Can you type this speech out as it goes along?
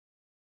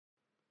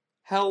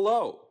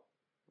Hello,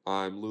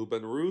 I'm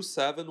Lüben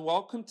Roussev, and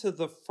welcome to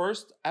the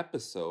first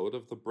episode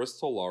of the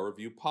Bristol Law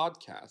Review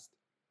podcast.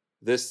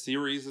 This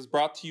series is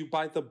brought to you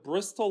by the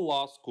Bristol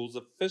Law School's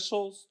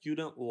official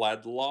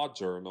student-led law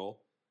journal,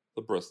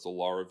 the Bristol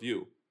Law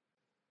Review.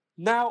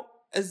 Now,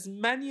 as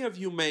many of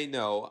you may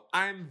know,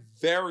 I'm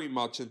very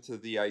much into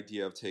the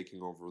idea of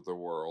taking over the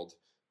world,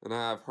 and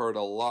I've heard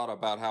a lot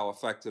about how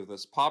effective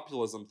this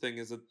populism thing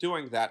is at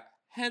doing that.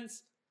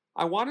 Hence,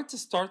 I wanted to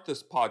start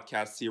this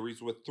podcast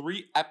series with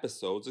 3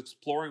 episodes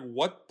exploring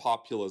what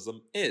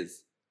populism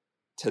is.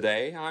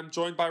 Today, I'm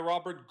joined by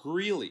Robert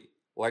Greally,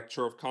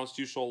 lecturer of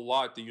constitutional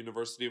law at the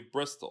University of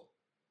Bristol.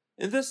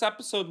 In this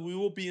episode, we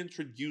will be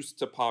introduced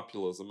to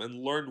populism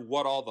and learn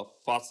what all the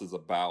fuss is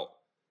about.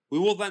 We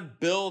will then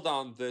build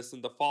on this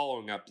in the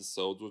following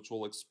episodes, which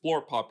will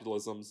explore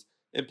populism's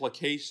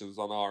implications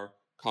on our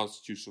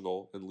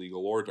constitutional and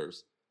legal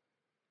orders.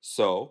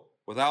 So,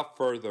 without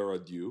further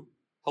ado,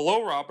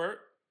 hello, Robert.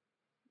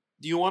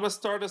 Do you want to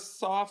start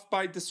us off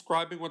by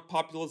describing what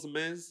populism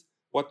is?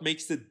 What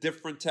makes it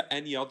different to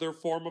any other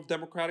form of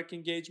democratic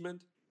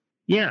engagement?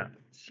 Yeah,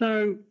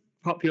 so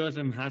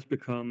populism has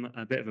become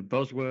a bit of a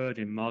buzzword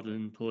in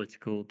modern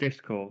political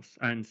discourse,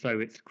 and so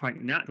it's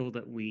quite natural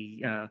that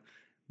we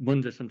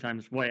wonder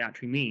sometimes what it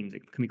actually means.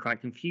 It can be quite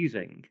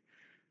confusing,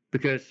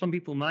 because some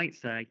people might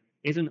say,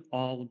 isn't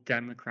all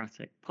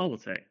democratic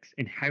politics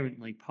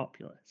inherently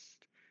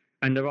populist?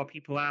 And there are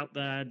people out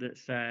there that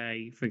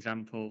say, for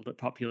example, that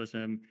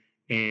populism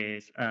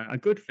is a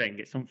good thing.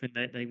 It's something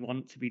that they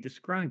want to be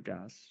described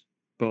as.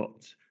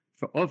 But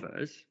for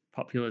others,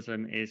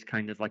 populism is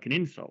kind of like an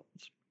insult.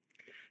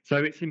 So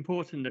it's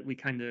important that we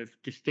kind of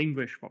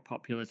distinguish what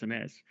populism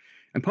is.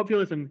 And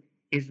populism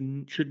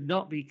should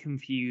not be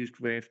confused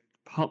with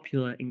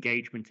popular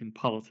engagement in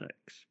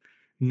politics,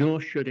 nor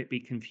should it be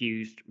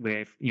confused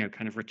with,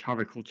 kind of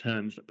rhetorical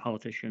terms that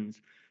politicians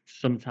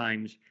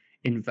sometimes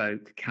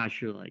invoke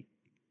casually.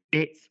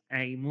 It's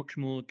a much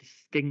more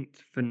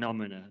distinct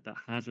phenomena that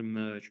has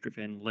emerged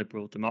within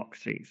liberal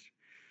democracies.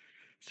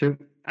 So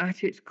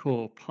at its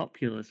core,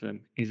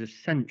 populism is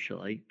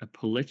essentially a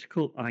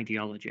political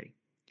ideology.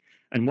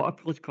 And what a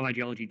political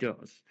ideology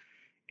does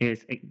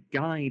is it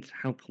guides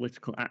how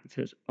political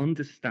actors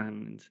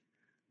understand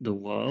the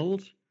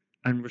world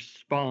and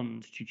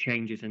respond to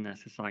changes in their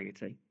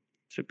society.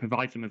 So it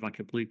provides them with like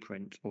a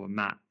blueprint or a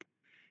map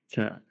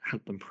to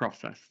help them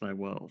process their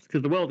world,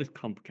 because the world is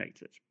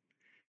complicated.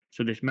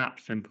 So this map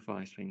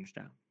simplifies things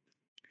down.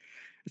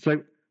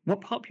 So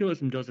what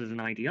populism does as an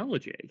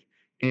ideology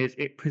is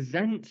it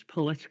presents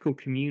political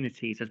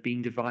communities as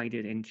being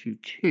divided into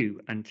 2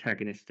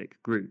 antagonistic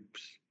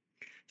groups.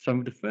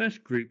 So the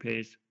first group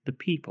is the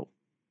people.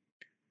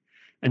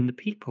 And the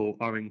people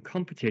are in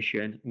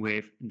competition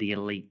with the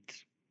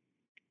elite.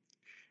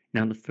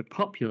 Now, for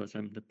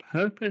populism, the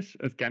purpose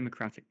of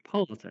democratic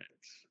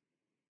politics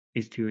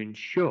is to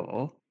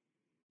ensure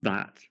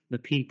that the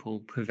people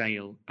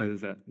prevail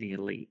over the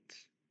elite.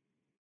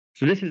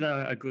 So this is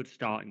a good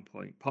starting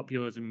point.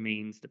 Populism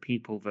means the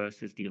people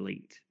versus the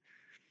elite.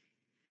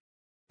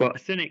 But a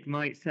cynic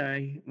might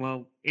say,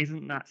 well,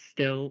 isn't that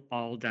still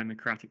all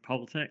democratic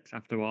politics?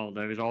 After all,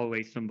 there is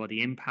always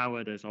somebody in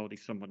power, there's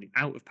always somebody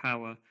out of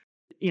power.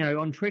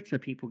 On Twitter,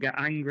 people get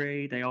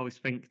angry. They always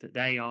think that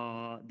they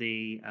are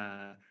the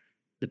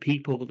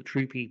people, the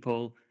true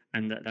people,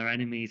 and that their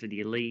enemies are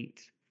the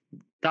elite.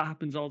 That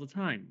happens all the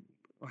time.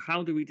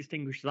 How do we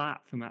distinguish that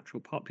from actual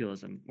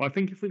populism? Well, I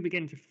think if we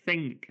begin to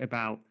think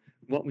about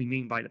what we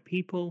mean by the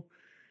people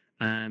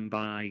and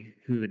by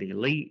who are the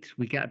elite,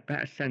 we get a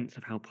better sense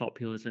of how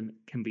populism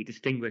can be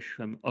distinguished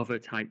from other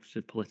types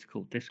of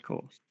political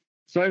discourse.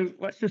 So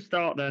let's just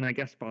start then, I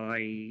guess,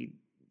 by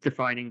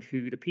defining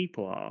who the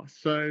people are.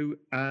 So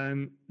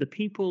the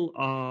people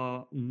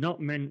are not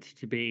meant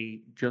to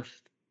be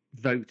just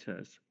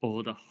voters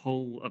or the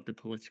whole of the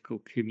political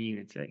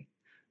community,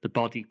 the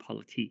body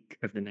politique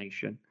of the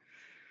nation.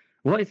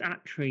 What is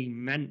actually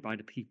meant by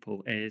the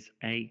people is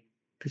a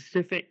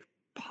specific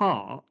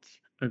part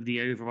of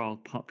the overall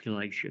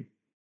population.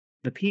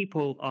 The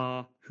people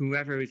are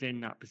whoever is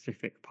in that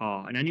specific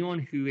part, and anyone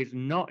who is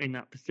not in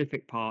that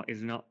specific part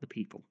is not the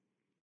people.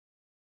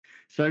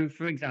 So,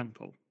 for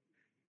example,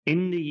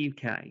 in the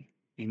UK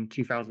in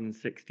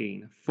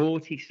 2016,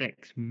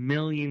 46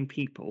 million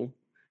people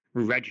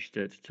were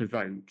registered to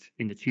vote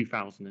in the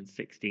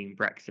 2016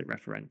 Brexit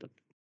referendum.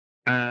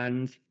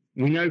 And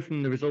we know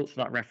from the results of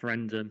that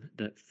referendum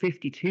that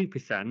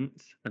 52%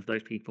 of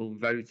those people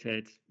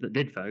voted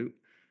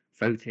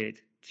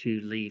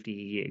to leave the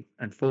EU,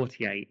 and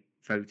 48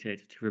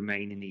 voted to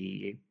remain in the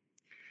EU.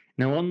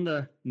 Now, on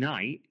the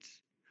night,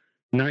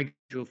 Nigel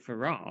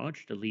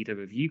Farage, the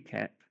leader of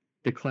UKIP,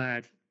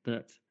 declared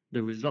that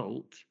the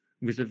result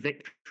was a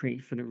victory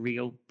for the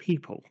real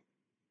people,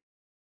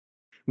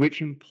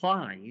 which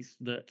implies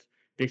that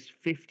this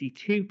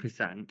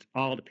 52%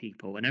 are the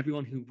people, and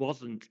everyone who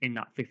wasn't in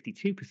that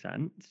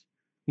 52%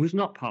 was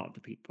not part of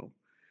the people.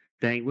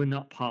 They were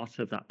not part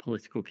of that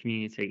political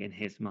community in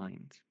his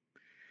mind.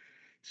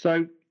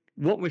 So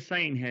what we're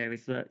saying here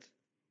is that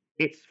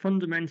it's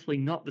fundamentally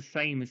not the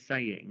same as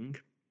saying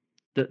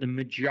that the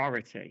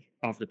majority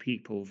of the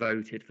people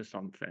voted for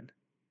something.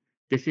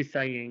 This is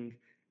saying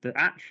that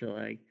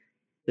actually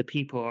the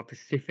people are a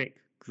specific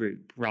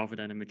group rather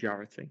than a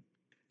majority.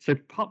 So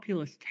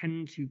populists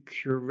tend to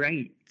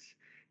curate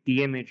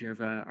the image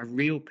of a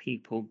real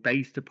people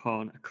based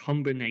upon a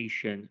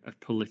combination of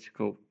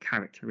political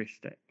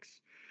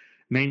characteristics,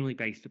 mainly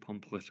based upon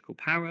political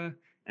power,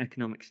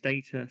 economic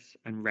status,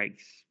 and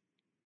race.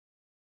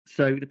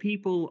 So the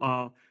people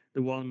are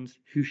the ones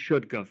who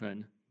should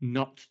govern,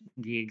 not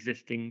the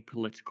existing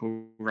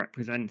political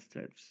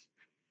representatives.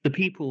 The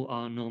people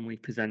are normally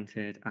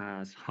presented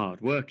as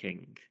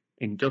hardworking,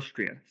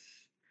 industrious,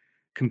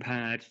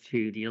 compared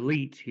to the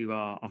elite, who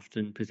are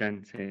often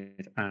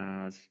presented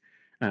as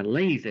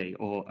lazy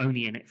or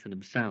only in it for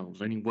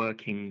themselves, only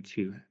working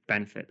to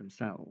benefit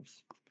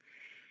themselves.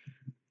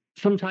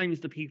 Sometimes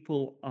the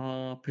people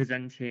are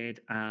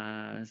presented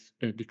as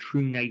the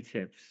true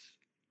natives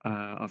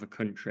of a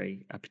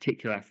country, a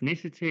particular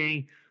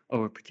ethnicity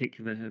or a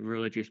particular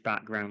religious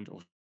background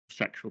or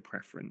sexual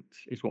preference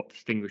is what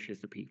distinguishes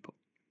the people.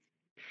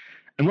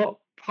 And what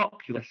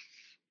populists,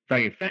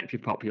 very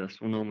effective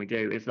populists, will normally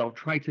do is they'll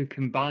try to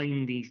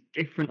combine these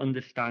different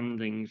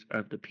understandings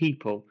of the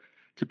people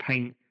to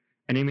paint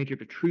an image of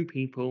the true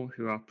people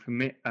who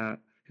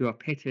are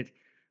pitted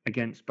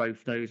against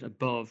both those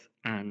above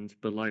and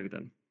below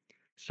them.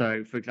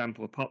 So, for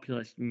example, a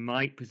populist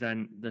might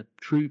present the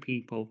true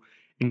people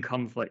in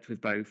conflict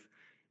with both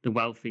the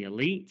wealthy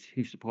elite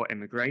who support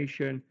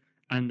immigration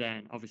and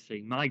then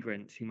obviously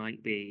migrants who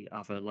might be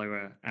of a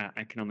lower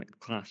economic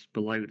class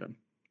below them.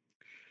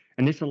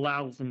 And this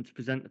allows them to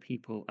present the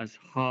people as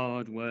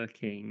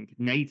hard-working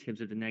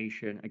natives of the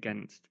nation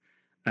against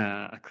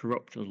a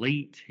corrupt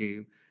elite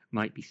who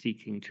might be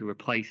seeking to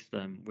replace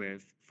them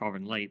with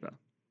foreign labor.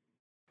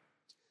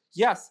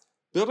 Yes,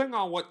 building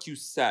on what you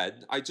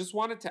said, I just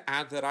wanted to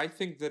add that I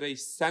think that a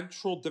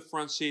central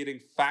differentiating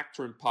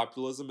factor in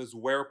populism is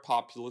where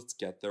populists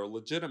get their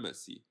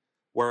legitimacy.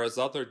 Whereas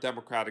other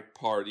democratic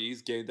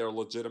parties gain their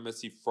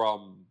legitimacy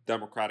from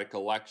democratic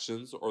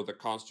elections or the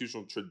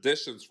constitutional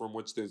traditions from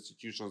which the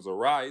institutions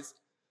arise,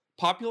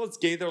 populists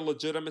gain their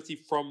legitimacy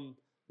from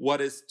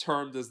what is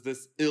termed as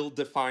this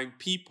ill-defined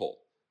people.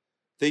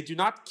 They do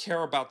not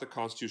care about the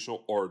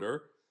constitutional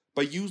order,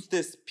 but use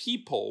this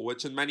people,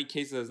 which in many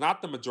cases is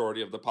not the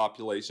majority of the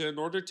population, in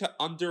order to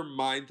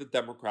undermine the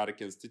democratic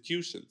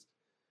institutions,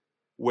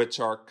 which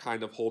are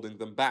kind of holding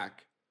them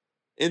back.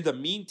 In the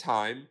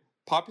meantime,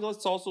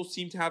 populists also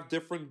seem to have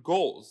different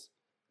goals.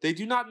 They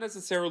do not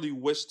necessarily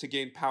wish to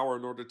gain power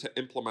in order to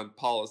implement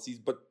policies,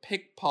 but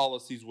pick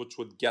policies which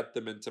would get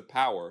them into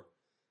power.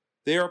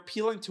 They are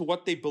appealing to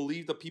what they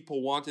believe the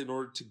people want in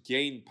order to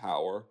gain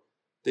power.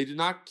 They do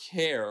not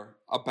care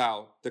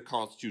about the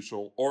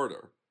constitutional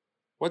order.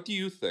 What do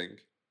you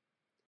think?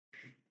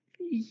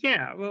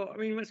 Yeah, well, I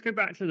mean, let's go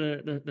back to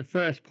the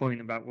first point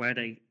about where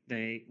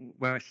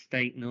where a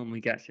state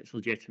normally gets its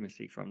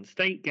legitimacy from. The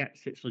state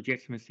gets its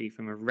legitimacy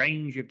from a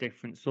range of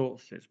different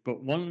sources,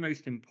 but one of the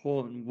most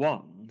important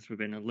ones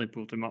within a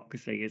liberal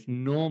democracy is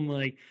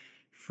normally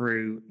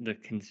through the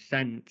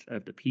consent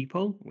of the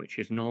people, which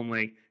is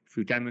normally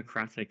through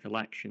democratic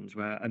elections,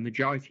 where a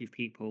majority of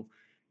people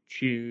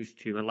choose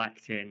to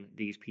elect in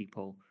these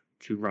people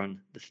to run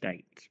the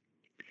state.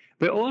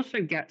 But it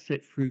also gets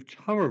it through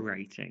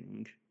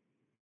tolerating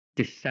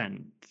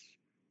dissent,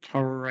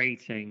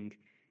 tolerating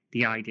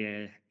the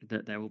idea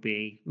that there will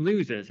be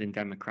losers in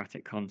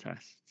democratic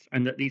contests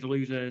and that these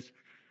losers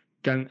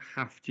don't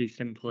have to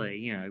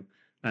simply,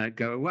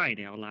 go away.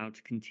 They are allowed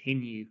to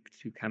continue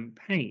to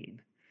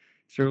campaign.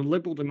 So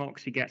liberal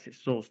democracy gets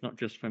its source not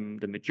just from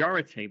the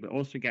majority, but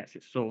also gets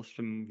its source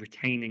from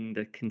retaining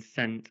the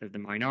consent of the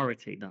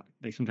minority. That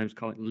they sometimes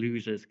call it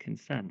losers'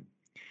 consent.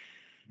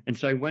 And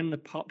so when the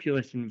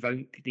populists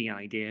invoke the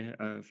idea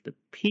of the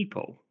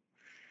people,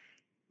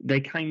 they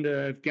kind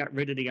of get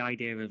rid of the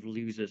idea of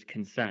losers'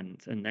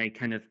 consent and they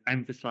kind of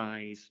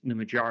emphasize the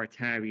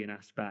majoritarian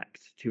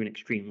aspect to an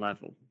extreme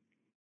level.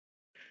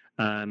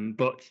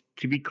 But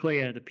to be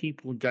clear, the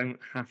people don't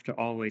have to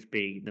always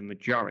be the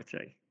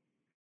majority.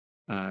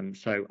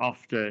 So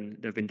often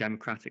there have been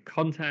democratic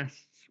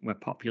contests where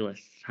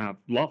populists have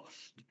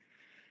lost,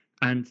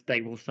 and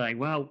they will say,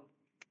 well,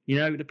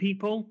 the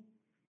people,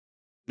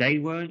 they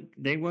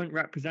weren't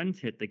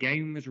represented. The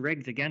game was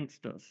rigged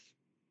against us,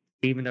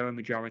 even though a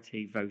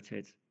majority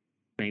voted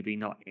maybe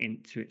not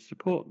to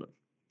support them.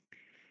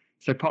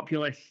 So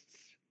populists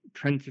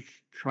tend to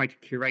try to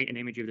curate an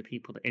image of the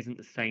people that isn't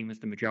the same as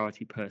the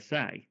majority per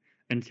se,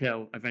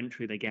 until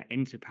eventually they get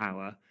into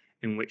power,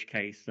 in which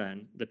case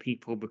then the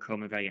people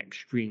become a very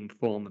extreme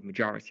form of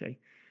majority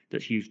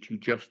that's used to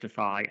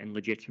justify and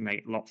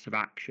legitimate lots of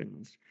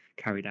actions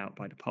carried out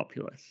by the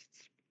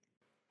populists.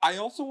 I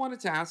also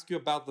wanted to ask you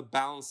about the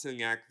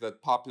balancing act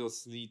that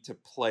populists need to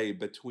play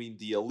between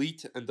the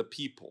elite and the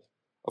people.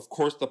 Of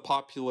course, the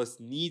populace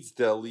needs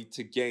the elite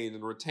to gain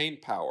and retain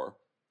power.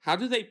 How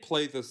do they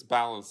play this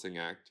balancing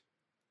act?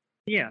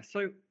 Yeah,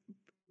 so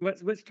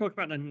let's talk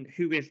about then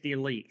who is the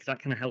elite, because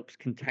that kind of helps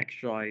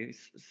contextualize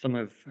some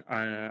of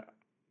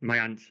my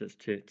answers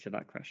to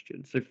that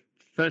question. So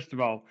first of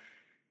all,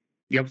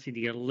 obviously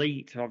the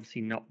elite are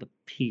obviously not the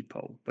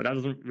people, but that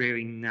doesn't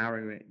really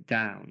narrow it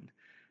down.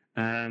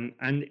 And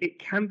it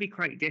can be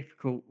quite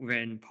difficult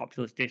in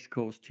populist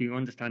discourse to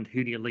understand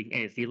who the elite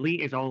is. The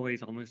elite is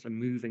always almost a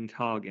moving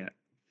target.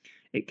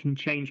 It can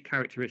change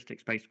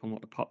characteristics based upon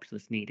what the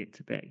populists need it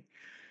to be.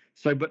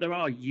 So, but there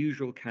are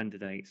usual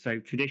candidates. So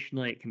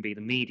traditionally it can be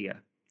the media.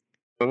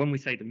 But when we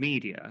say the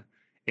media,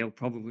 it'll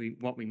probably,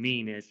 what we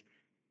mean is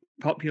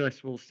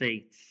populists will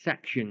see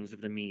sections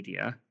of the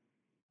media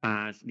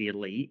as the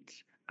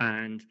elite,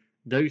 and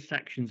those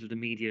sections of the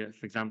media,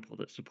 for example,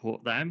 that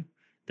support them,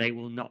 they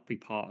will not be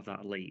part of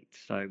that elite.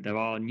 So there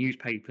are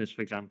newspapers,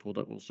 for example,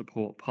 that will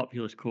support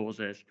populist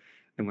causes,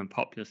 and when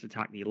populists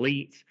attack the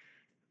elite,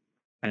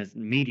 as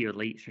media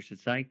elites, I should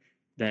say,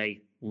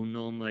 they will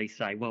normally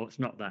say, well, it's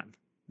not them.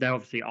 They're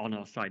obviously on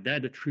our side. They're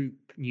the true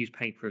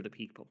newspaper of the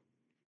people.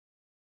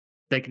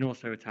 They can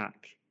also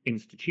attack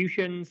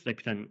institutions. They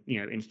present,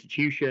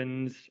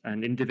 institutions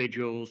and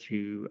individuals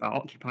who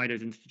occupy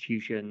those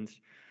institutions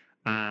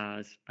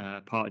as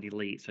part of the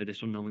elite. So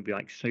this will normally be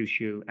like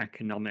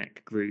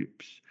socio-economic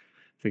groups,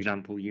 for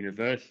example,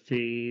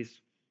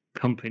 universities,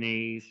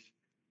 companies,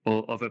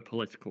 or other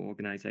political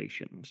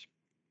organizations.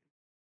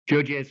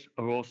 Judges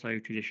are also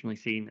traditionally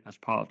seen as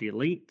part of the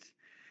elite,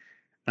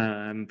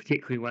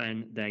 particularly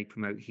when they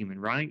promote human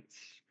rights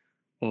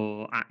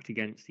or act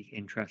against the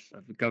interests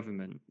of the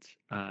government.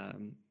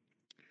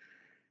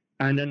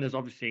 And then there's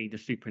obviously the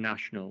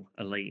supranational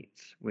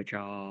elites, which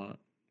are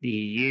the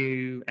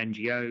EU,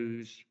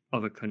 NGOs,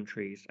 other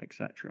countries,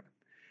 etc.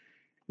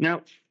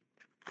 Now,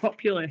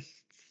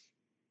 populists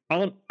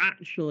aren't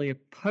actually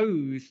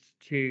opposed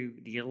to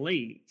the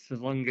elites as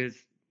long as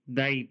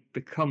they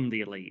become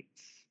the elites.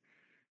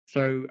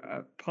 So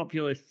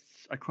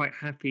populists are quite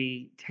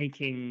happy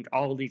taking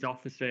all these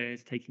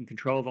offices, taking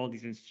control of all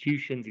these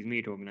institutions, these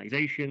media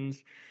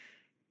organizations,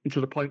 and to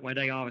the point where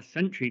they are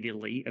essentially the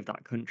elite of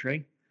that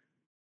country.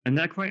 And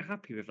they're quite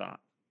happy with that.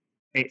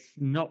 It's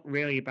not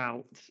really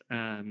about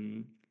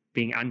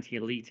being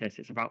anti-elitist,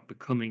 it's about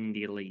becoming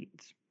the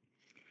elite.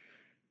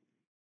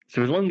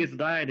 So as long as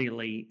they're the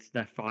elite,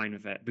 they're fine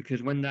with it,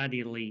 because when they're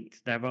the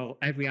elite,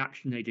 every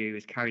action they do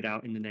is carried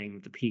out in the name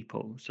of the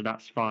people, so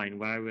that's fine.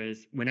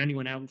 Whereas when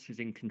anyone else is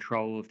in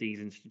control of these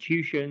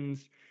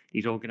institutions,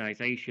 these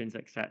organizations,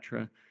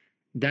 etc.,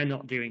 they're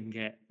not doing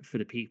it for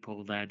the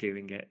people, they're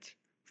doing it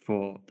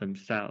for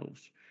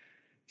themselves.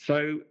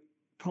 So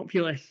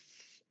populists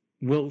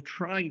will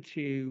try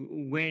to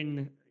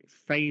win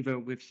favour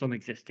with some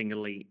existing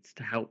elites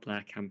to help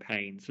their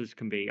campaign. So this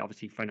can be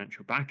obviously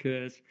financial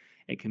backers,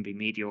 it can be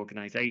media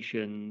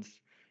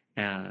organizations,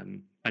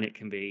 and it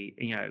can be,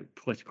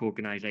 political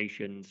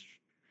organizations.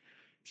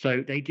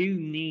 So they do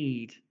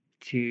need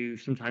to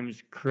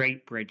sometimes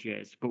create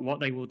bridges, but what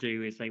they will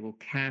do is they will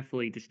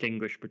carefully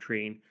distinguish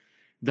between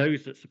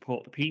those that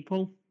support the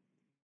people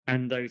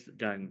and those that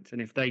don't.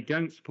 And if they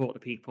don't support the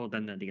people,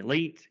 then they're the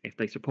elite. If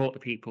they support the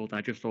people,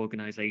 they're just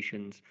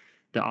organizations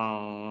that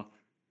are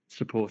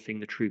supporting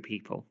the true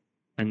people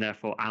and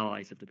therefore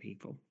allies of the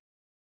people.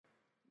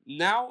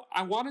 Now,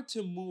 I wanted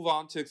to move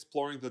on to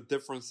exploring the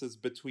differences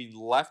between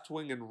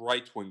left-wing and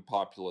right-wing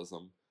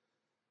populism.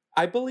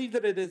 I believe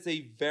that it is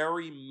a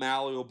very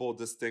malleable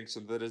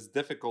distinction that is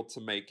difficult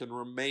to make and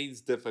remains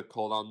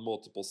difficult on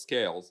multiple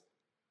scales.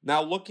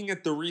 Now, looking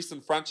at the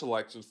recent French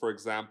elections, for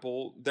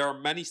example, there are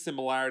many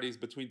similarities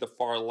between the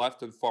far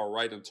left and far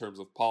right in terms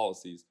of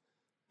policies.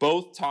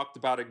 Both talked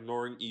about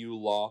ignoring EU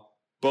law,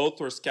 both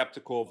were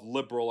skeptical of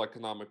liberal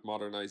economic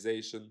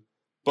modernization,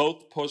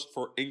 both pushed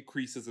for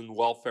increases in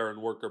welfare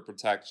and worker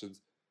protections,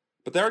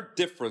 but there are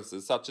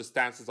differences such as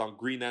stances on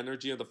green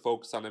energy and the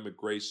focus on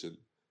immigration.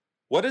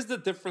 What is the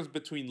difference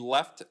between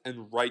left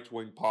and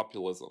right-wing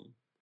populism?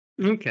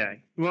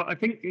 Okay, well, I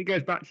think it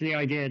goes back to the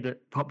idea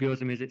that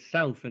populism is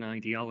itself an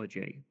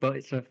ideology, but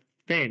it's a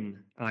thin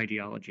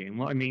ideology. And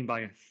what I mean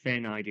by a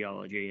thin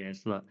ideology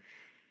is that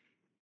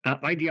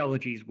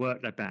ideologies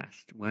work their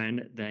best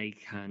when they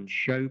can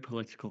show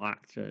political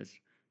actors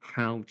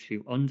how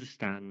to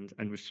understand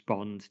and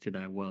respond to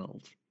their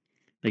world.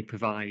 They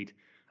provide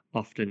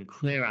often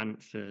clear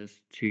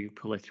answers to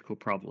political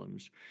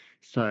problems.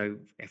 So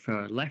if there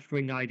are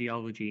left-wing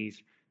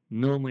ideologies,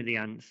 normally the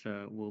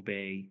answer will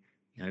be,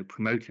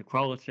 promote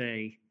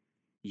equality,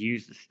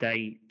 use the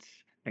state,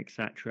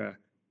 etc.,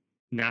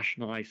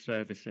 nationalize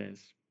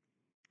services.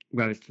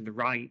 Whereas to the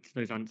right,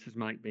 those answers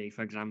might be,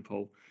 for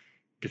example,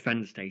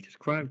 defend the status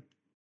quo,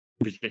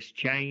 resist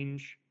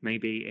change.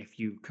 Maybe if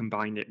you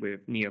combine it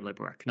with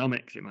neoliberal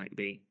economics, it might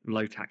be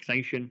low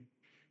taxation.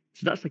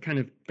 So that's the kind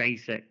of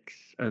basics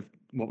of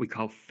what we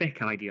call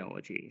thick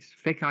ideologies.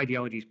 Thick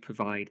ideologies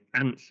provide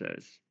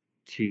answers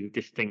to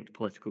distinct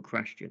political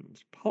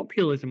questions.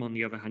 Populism, on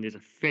the other hand, is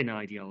a thin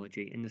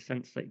ideology in the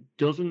sense that it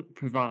doesn't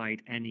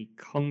provide any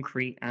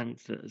concrete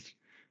answers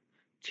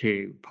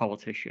to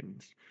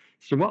politicians.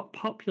 So what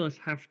populists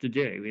have to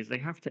do is they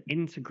have to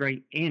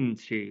integrate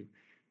into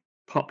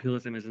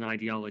populism as an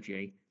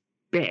ideology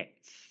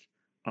bits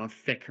of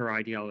thicker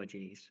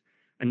ideologies.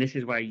 And this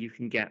is where you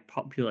can get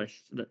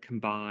populists that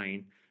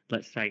combine,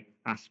 let's say,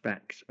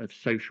 aspects of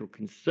social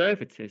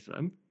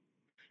conservatism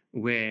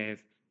with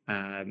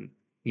left-wing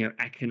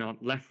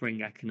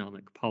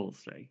economic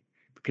policy,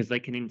 because they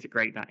can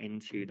integrate that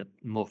into the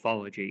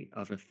morphology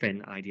of a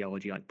thin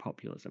ideology like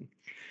populism.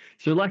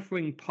 So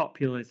left-wing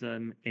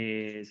populism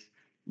is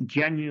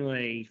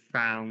generally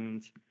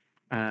found,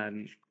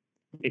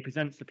 it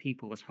presents the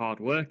people as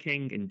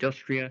hardworking,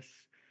 industrious,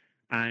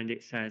 and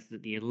it says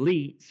that the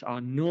elites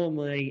are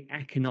normally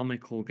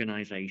economic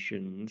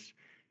organizations.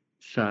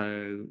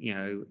 So,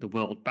 the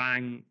World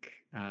Bank,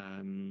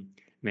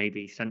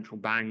 maybe central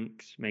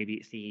banks, maybe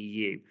it's the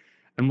EU.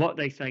 And what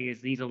they say is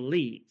these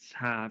elites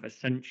have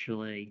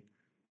essentially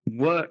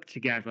worked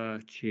together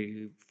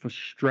to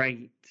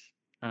frustrate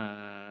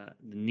the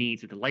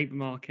needs of the labour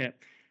market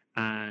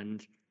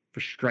and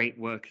frustrate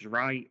workers'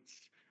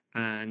 rights.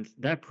 And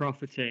they're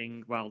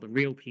profiting while the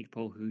real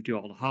people who do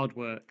all the hard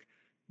work,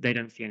 they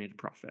don't see any of the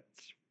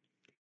profits.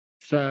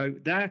 So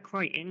they're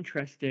quite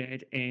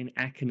interested in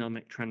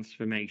economic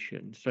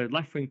transformation. So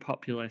left-wing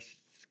populists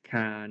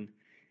can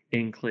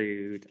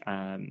include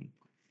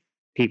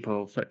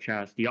people such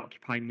as the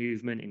Occupy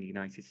movement in the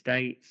United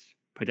States,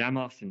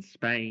 Podemos in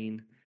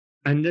Spain.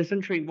 And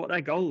essentially what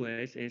their goal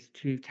is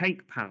to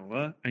take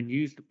power and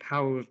use the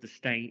power of the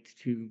state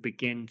to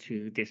begin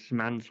to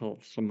dismantle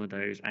some of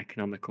those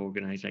economic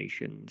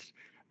organizations.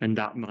 And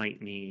that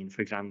might mean,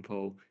 for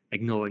example,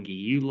 ignoring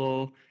EU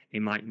law.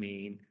 It might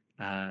mean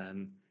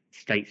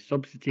state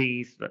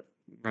subsidies that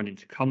run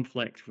into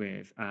conflict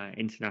with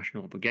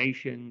international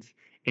obligations.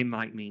 It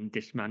might mean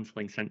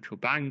dismantling central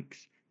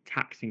banks,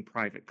 taxing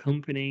private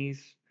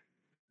companies,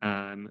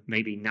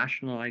 maybe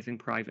nationalizing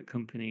private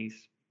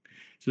companies.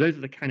 So those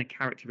are the kind of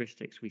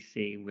characteristics we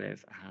see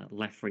with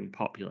left-wing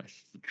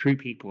populists. The true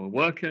people are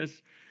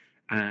workers,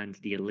 and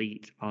the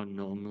elite are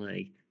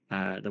normally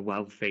the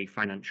wealthy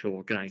financial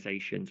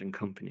organizations and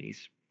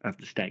companies of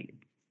the state.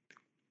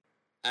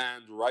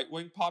 And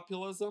right-wing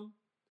populism?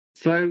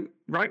 So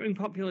right-wing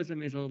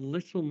populism is a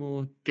little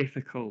more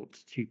difficult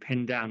to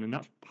pin down, and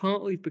that's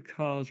partly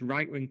because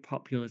right-wing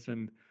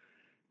populism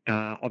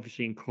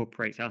obviously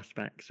incorporates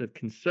aspects of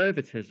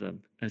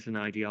conservatism as an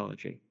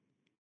ideology.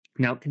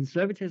 Now,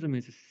 conservatism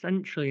is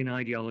essentially an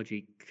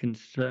ideology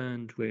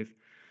concerned with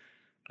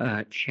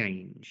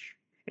change.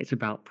 It's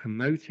about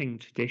promoting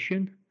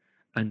tradition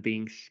and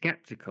being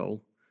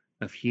skeptical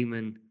of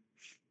human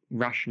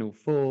rational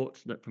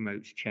thought that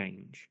promotes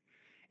change.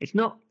 It's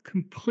not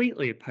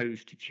completely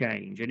opposed to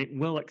change, and it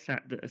will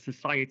accept that a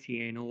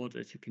society, in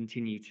order to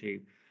continue to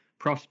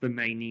prosper,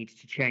 may need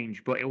to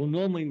change, but it will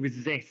normally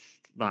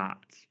resist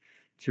that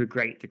to a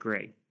great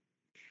degree.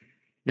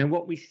 Now,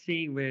 what we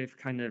see with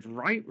kind of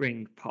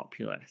right-wing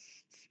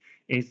populists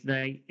is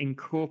they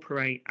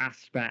incorporate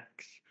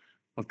aspects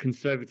of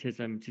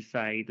conservatism to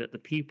say that the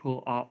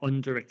people are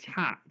under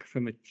attack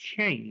from a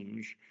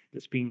change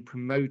that's being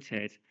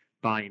promoted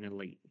by an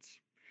elite.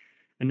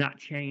 And that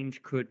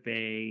change could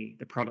be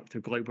the product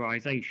of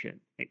globalization.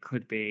 It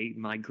could be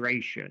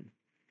migration.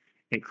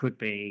 It could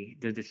be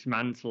the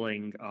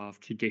dismantling of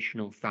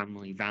traditional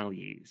family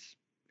values.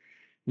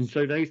 And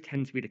so those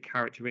tend to be the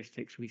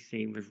characteristics we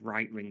see with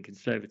right-wing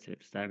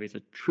conservatives. There is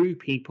a true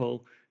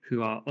people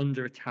who are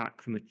under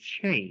attack from a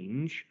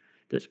change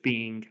that's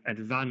being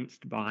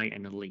advanced by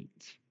an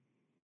elite.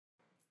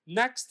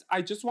 Next,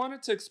 I just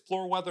wanted to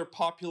explore whether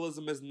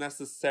populism is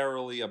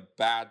necessarily a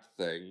bad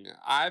thing.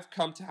 I've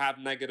come to have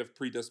negative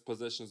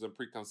predispositions and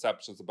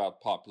preconceptions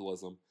about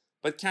populism,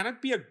 but can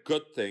it be a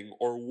good thing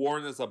or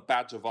worn as a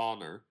badge of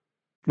honor?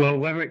 Well,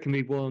 whether it can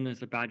be worn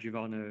as a badge of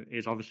honor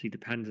is obviously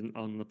dependent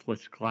on the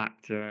political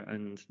actor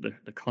and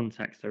the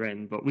context they're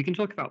in, but we can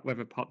talk about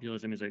whether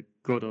populism is a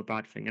good or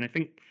bad thing. And I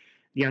think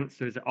the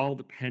answer is it all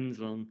depends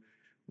on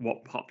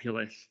what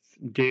populists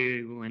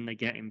do when they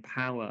get in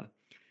power.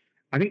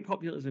 I think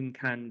populism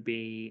can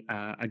be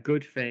a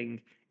good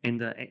thing in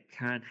that it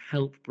can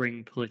help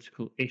bring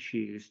political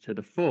issues to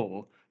the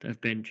fore that have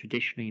been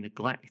traditionally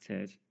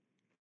neglected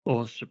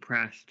or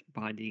suppressed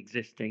by the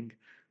existing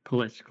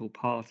political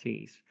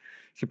parties.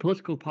 So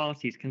political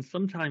parties can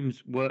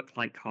sometimes work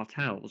like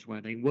cartels,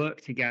 where they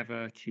work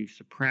together to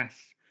suppress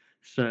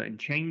certain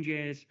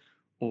changes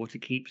or to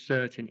keep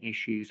certain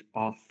issues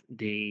off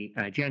the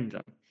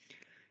agenda.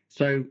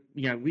 So,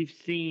 we've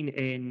seen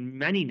in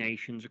many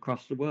nations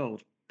across the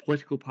world,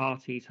 political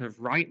parties have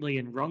rightly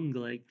and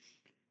wrongly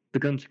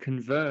begun to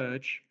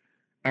converge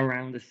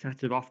around a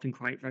set of often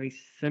quite very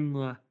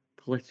similar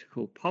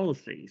political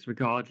policies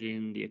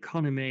regarding the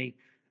economy,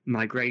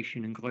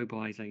 migration, and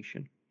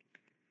globalization.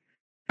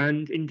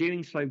 And in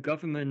doing so,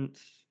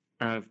 governments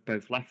of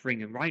both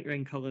left-wing and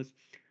right-wing colours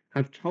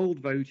have told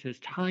voters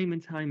time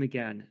and time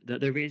again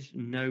that there is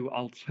no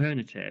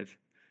alternative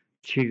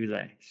to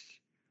this.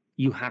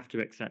 You have to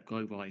accept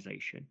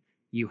globalization.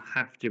 You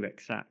have to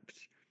accept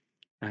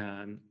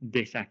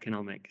this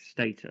economic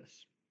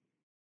status.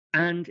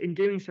 And in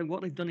doing so,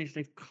 what they've done is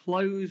they've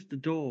closed the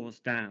doors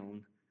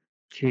down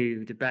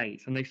to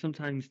debates, and they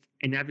sometimes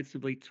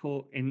inevitably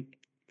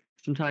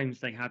sometimes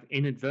they have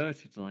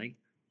inadvertently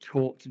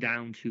talked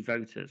down to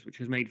voters, which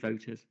has made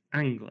voters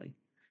angry.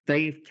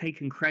 They've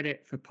taken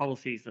credit for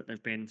policies that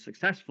they've been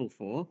successful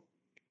for,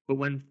 but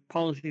when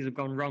policies have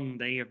gone wrong,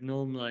 they have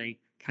normally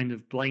kind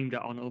of blamed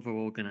it on other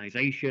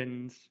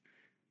organizations,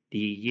 the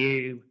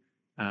EU,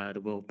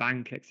 the World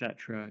Bank,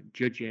 etc.,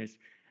 judges,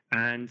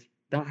 and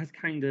that has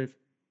kind of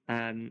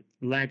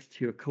led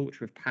to a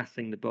culture of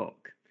passing the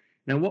buck.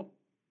 Now, what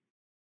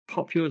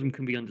populism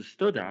can be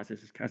understood as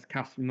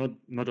Cass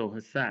Muddle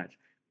has said,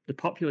 the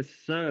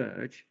populist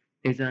surge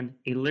is an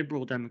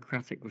illiberal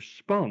democratic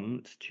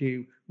response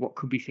to what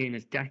could be seen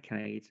as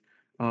decades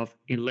of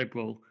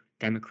illiberal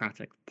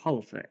democratic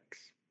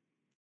politics.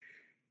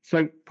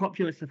 So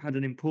populists have had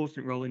an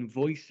important role in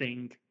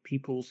voicing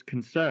people's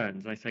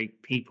concerns. I say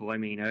people, I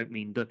don't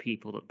mean the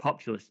people that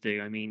populists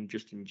do, I mean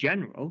just in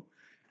general.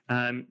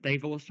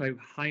 They've also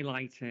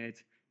highlighted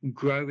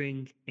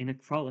growing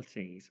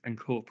inequalities and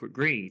corporate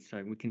greed.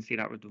 So we can see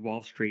that with the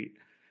Wall Street,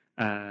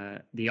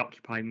 the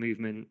Occupy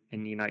movement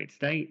in the United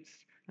States,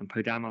 and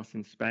Podemos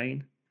in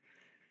Spain.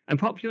 And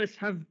populists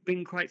have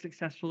been quite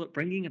successful at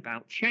bringing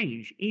about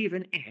change,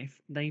 even if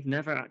they've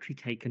never actually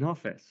taken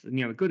office. And,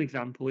 a good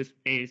example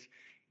is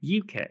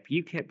UKIP.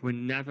 UKIP were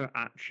never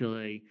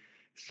actually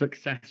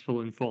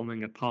successful in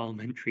forming a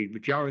parliamentary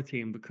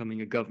majority and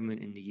becoming a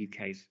government in the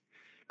UK's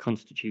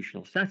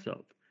constitutional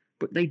setup.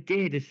 But they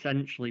did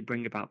essentially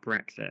bring about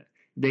Brexit.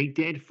 They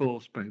did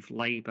force both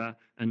Labour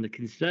and the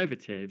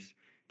Conservatives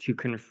to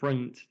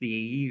confront the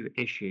EU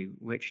issue,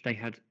 which they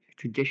had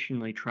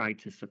traditionally tried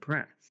to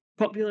suppress.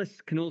 Populists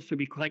can also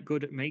be quite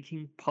good at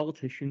making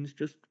politicians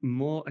just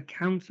more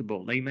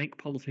accountable. They make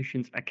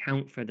politicians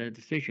account for their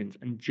decisions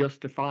and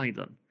justify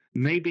them.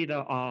 Maybe there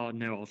are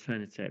no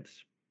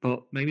alternatives,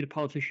 but maybe the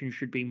politicians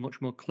should be much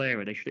more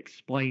clearer. They should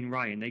explain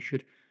right, and they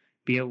should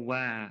be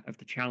aware of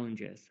the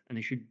challenges, and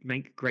they should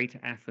make greater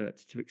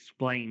efforts to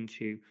explain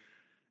to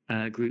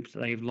groups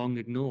that they have long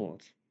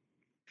ignored.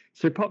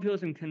 So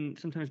populism can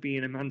sometimes be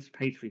an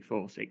emancipatory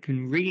force. It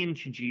can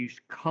reintroduce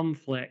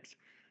conflict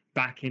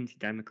back into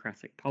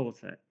democratic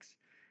politics.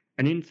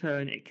 And in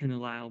turn, it can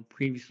allow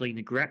previously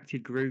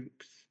neglected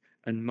groups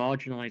and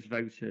marginalized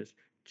voters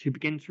to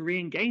begin to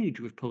re-engage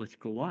with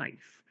political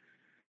life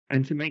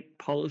and to make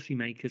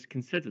policymakers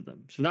consider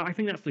them. So I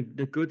think that's the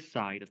good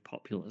side of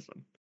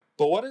populism.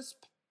 But what is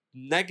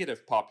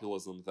negative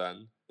populism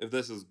then, if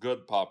this is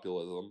good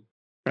populism?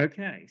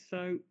 Okay,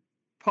 so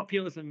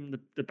populism,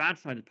 the bad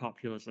side of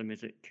populism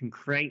is it can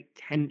create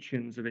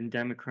tensions within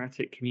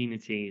democratic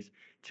communities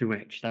to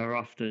which there are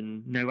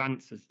often no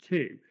answers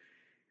to.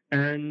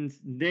 And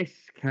this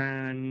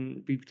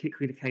can be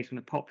particularly the case when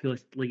a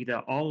populist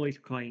leader always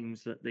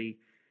claims that the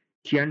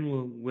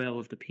general will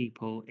of the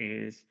people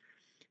is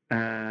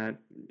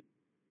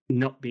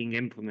not being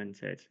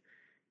implemented.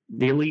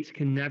 The elites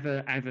can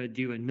never, ever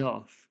do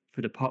enough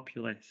for the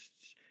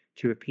populists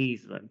to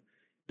appease them.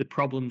 The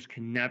problems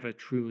can never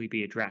truly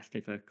be addressed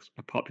if a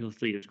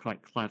populist leader is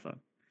quite clever.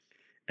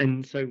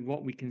 And so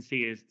what we can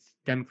see is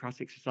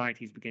democratic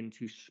societies begin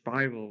to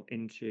spiral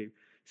into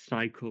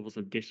cycles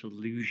of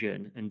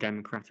disillusion and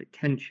democratic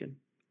tension.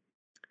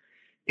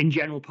 In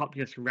general,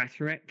 populist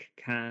rhetoric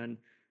can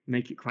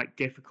make it quite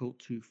difficult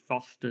to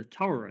foster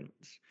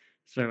tolerance.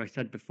 So I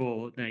said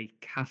before, they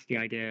cast the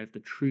idea of the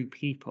true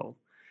people,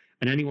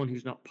 and anyone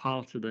who's not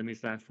part of them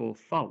is therefore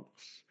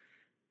false.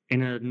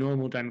 In a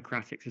normal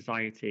democratic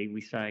society, we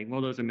say,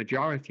 well, there's a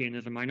majority and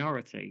there's a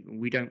minority.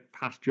 We don't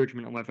pass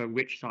judgment on whether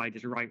which side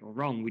is right or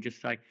wrong. We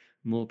just say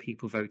more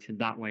people voted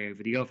that way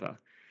over the other.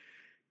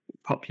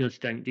 Populists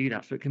don't do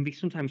that. So it can be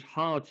sometimes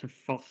hard to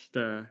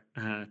foster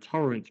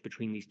tolerance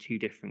between these two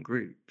different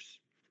groups.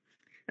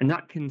 And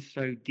that can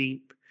sow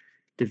deep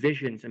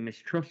divisions and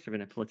mistrust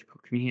within a political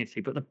community.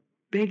 But the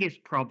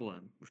biggest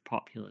problem with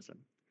populism,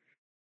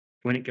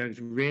 when it goes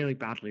really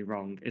badly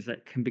wrong, is that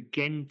it can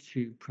begin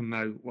to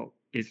promote what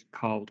is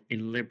called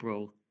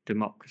illiberal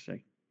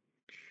democracy.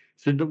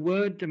 So the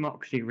word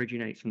democracy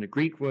originates from the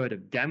Greek word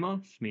of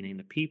demos, meaning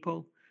the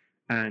people,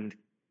 and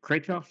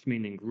kratos,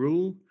 meaning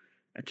rule,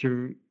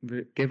 to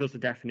give us a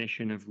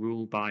definition of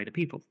rule by the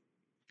people.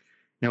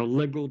 Now,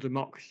 liberal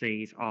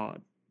democracies are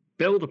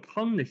built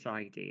upon this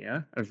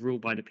idea of rule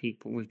by the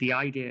people with the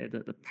idea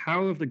that the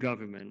power of the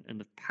government and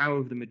the power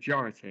of the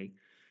majority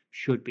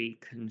should be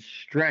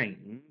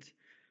constrained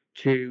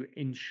to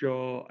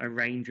ensure a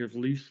range of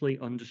loosely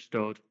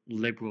understood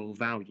liberal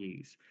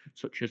values,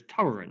 such as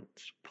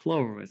tolerance,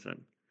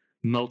 pluralism,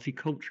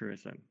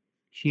 multiculturalism,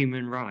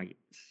 human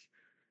rights,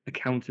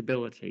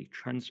 accountability,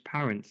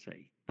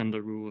 transparency, and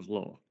the rule of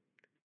law.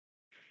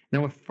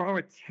 Now,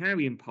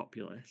 authoritarian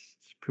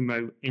populists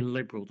promote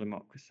illiberal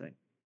democracy.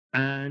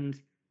 And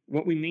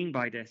what we mean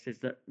by this is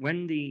that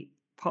when the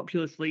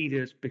populist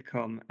leaders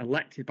become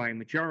elected by a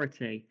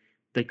majority,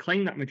 they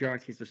claim that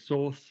majority is the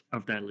source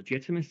of their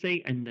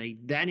legitimacy, and they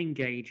then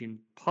engage in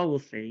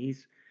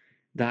policies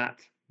that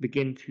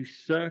begin to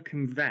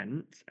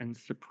circumvent and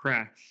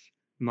suppress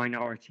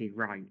minority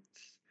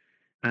rights.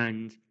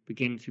 and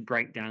begin to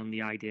break down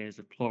the ideas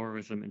of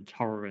pluralism and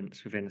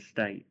tolerance within a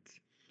state.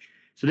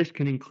 So this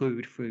can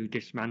include through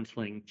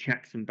dismantling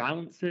checks and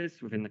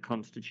balances within the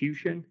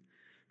constitution,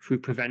 through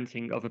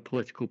preventing other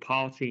political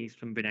parties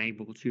from being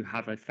able to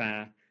have a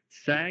fair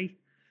say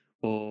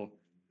or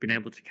being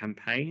able to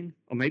campaign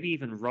or maybe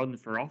even run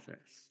for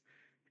office.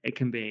 It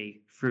can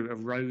be through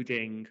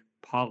eroding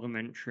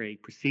parliamentary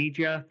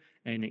procedure,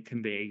 and it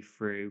can be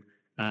through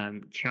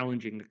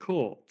challenging the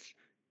courts,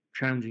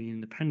 challenging the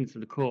independence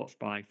of the courts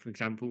by, for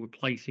example,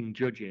 replacing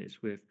judges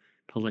with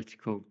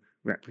political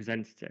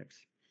representatives.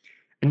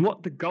 And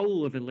what the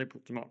goal of a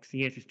liberal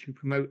democracy is to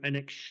promote an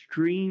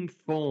extreme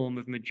form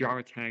of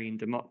majoritarian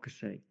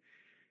democracy,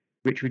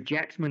 which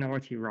rejects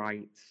minority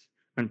rights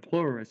and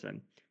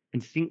pluralism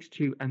and seeks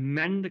to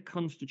amend the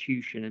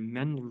constitution,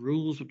 amend the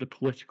rules of the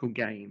political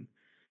game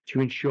to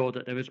ensure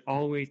that there is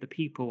always the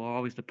people are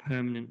always the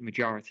permanent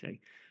majority.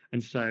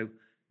 And so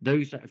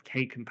those that have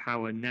taken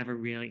power never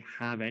really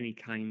have any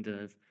kind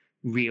of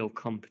real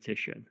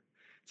competition.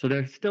 So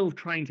they're still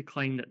trying to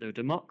claim that they're a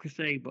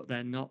democracy, but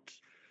they're not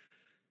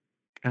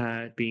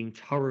being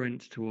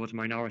tolerant towards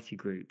minority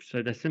groups.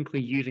 So they're simply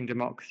using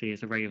democracy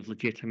as a way of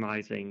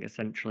legitimizing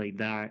essentially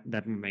their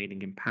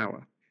remaining in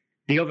power.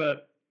 The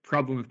other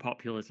problem with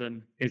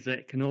populism is that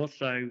it can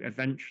also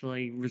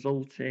eventually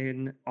result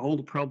in all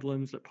the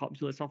problems that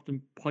populists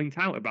often point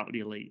out about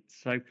the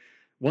elites. So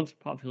once a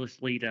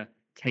populist leader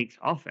takes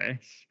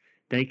office,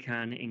 they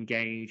can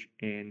engage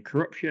in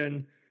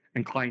corruption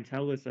and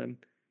clientelism.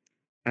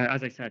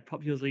 As I said,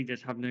 populist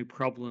leaders have no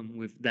problem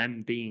with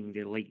them being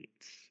the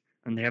elites,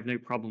 and they have no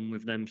problem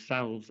with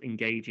themselves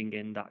engaging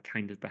in that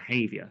kind of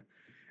behavior.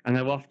 And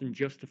they'll often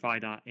justify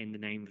that in the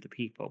name of the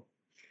people.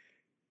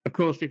 Of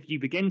course, if you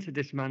begin to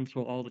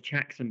dismantle all the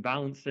checks and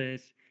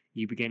balances,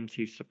 you begin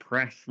to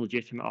suppress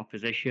legitimate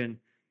opposition,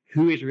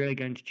 who is really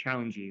going to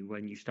challenge you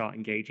when you start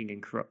engaging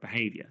in corrupt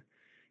behavior?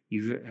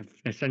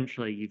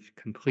 You've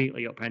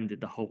completely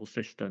upended the whole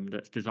system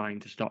that's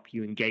designed to stop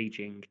you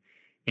engaging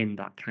in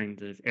that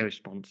kind of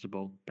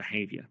irresponsible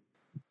behavior.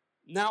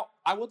 Now,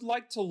 I would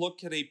like to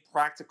look at a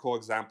practical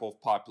example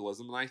of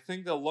populism, and I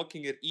think that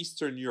looking at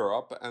Eastern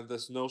Europe and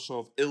this notion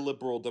of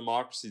illiberal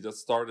democracy that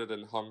started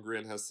in Hungary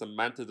and has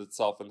cemented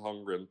itself in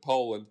Hungary and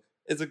Poland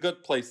is a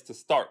good place to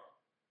start.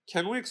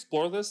 Can we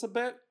explore this a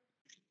bit?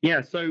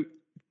 Yeah, so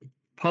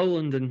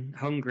Poland and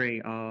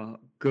Hungary are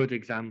good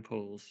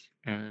examples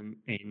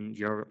in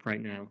Europe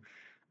right now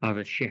of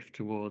a shift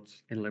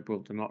towards illiberal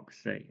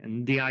democracy.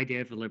 And the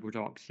idea of illiberal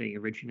democracy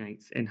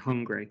originates in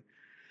Hungary.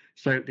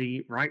 So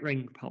the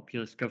right-wing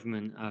populist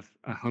government of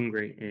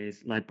Hungary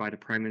is led by the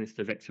Prime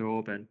Minister Viktor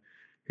Orban,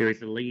 who is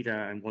the leader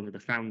and one of the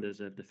founders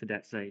of the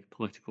Fidesz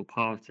political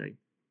party.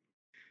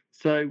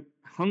 So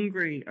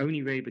Hungary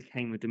only really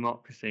became a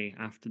democracy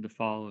after the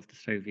fall of the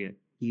Soviet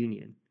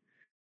Union.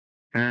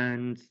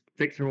 And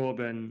Viktor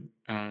Orban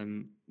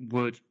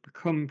would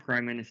become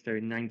Prime Minister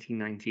in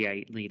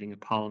 1998, leading a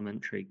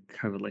parliamentary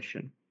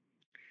coalition.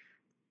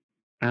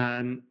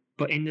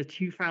 But in the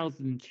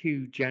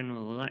 2002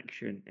 general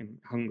election in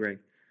Hungary,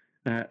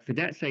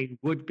 Fidesz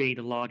would be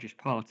the largest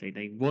party.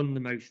 They won the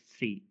most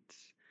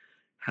seats.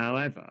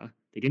 However,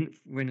 they didn't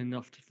win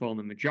enough to form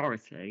a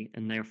majority,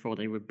 and therefore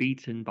they were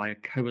beaten by a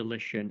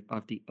coalition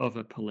of the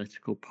other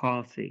political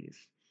parties.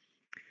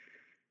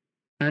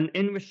 And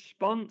in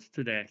response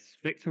to this,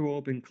 Viktor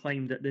Orban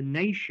claimed that the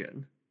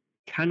nation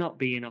cannot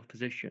be in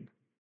opposition.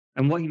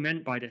 And what he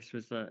meant by this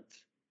was that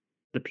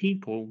the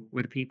people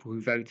were the people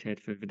who voted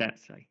for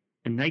Fidesz,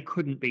 and they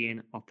couldn't be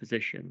in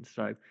opposition.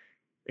 So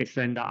it's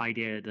then that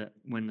idea that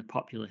when the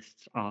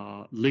populists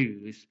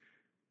lose,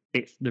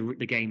 it's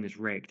the game is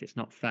rigged, it's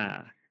not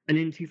fair. And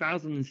in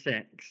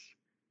 2006,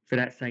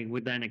 Fidesz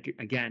would then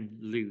again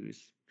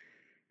lose,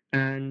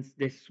 and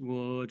this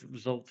would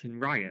result in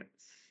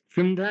riots.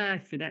 From there,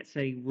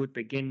 Fidesz would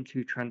begin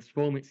to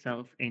transform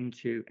itself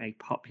into a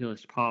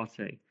populist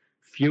party,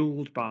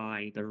 fueled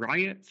by the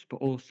riots, but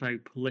also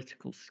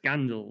political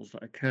scandals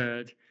that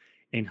occurred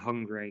in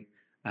Hungary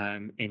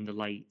in the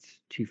late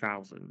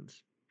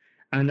 2000s.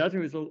 And as a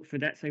result,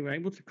 Fidesz were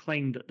able to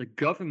claim that the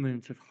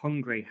government of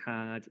Hungary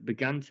had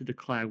begun to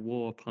declare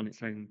war upon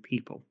its own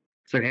people.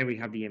 So here we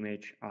have the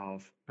image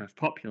of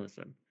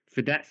populism.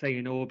 Fidesz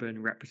and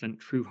Orban represent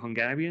true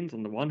Hungarians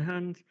on the one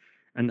hand,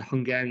 and the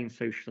Hungarian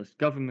socialist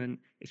government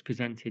is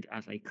presented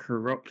as a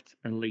corrupt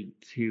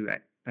elite who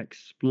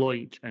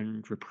exploit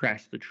and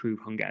repress the true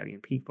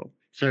Hungarian people.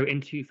 So in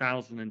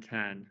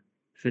 2010,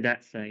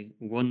 Fidesz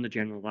won the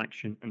general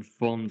election and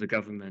formed a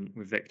government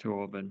with Viktor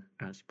Orban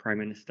as prime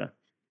minister.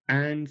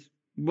 And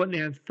one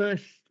of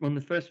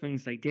the first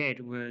things they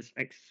did was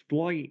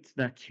exploit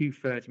their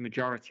two-thirds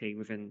majority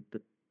within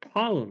the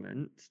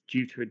parliament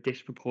due to a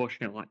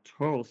disproportionate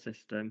electoral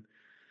system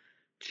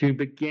to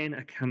begin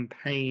a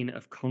campaign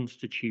of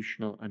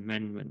constitutional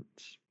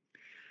amendments.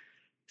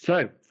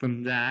 So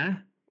from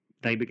there,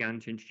 they began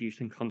to introduce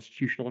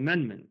constitutional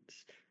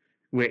amendments,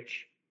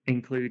 which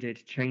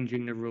included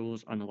changing the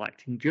rules on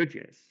electing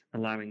judges,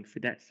 allowing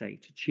Fidesz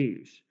to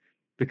choose,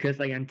 because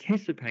they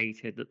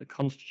anticipated that the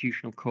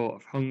Constitutional Court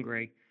of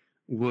Hungary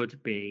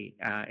would be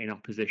in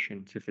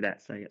opposition to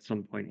Fidesz at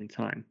some point in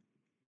time.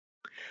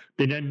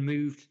 They then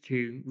moved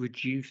to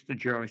reduce the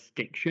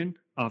jurisdiction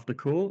of the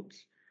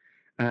courts,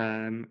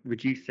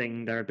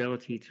 reducing their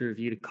ability to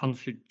review the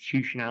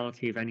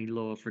constitutionality of any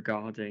laws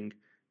regarding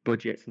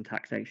budgets and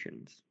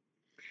taxations.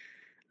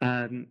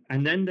 And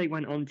then they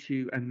went on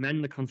to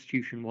amend the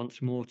constitution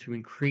once more to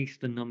increase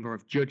the number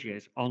of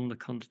judges on the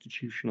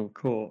constitutional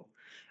court.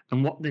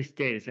 And what this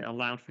did is it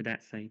allowed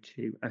Fidesz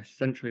to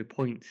essentially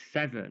appoint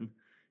 7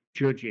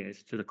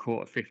 judges to the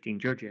court of 15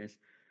 judges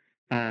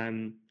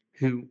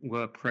who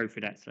were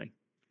pro-Fidesz.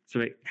 So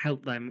it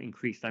helped them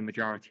increase their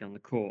majority on the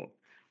court.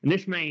 And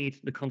this made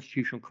the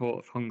Constitutional Court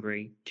of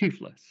Hungary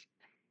toothless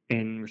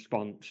in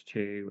response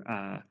to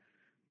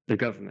the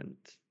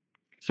government.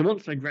 So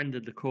once they'd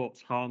rendered the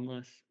courts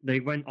harmless, they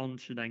went on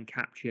to then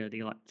capture the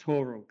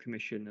Electoral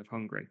Commission of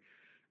Hungary,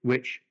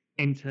 which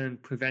in turn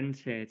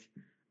prevented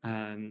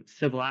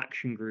civil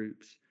action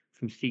groups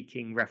from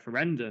seeking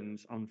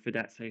referendums on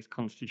Fidesz's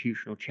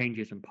constitutional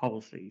changes and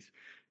policies.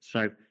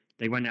 So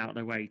they went out of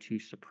their way to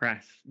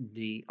suppress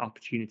the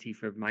opportunity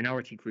for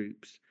minority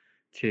groups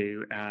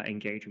to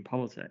engage in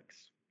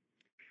politics.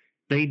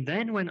 They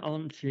then went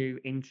on to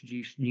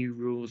introduce new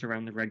rules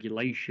around the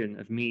regulation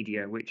of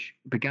media, which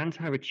began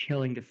to have a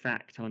chilling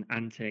effect on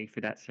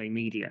anti-Fidesz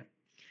media.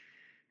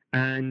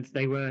 And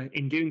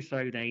in doing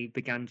so, they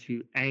began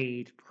to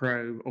aid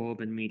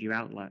pro-Orban media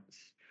outlets.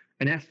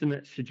 An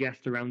estimate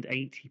suggests around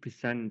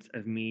 80%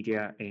 of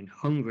media in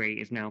Hungary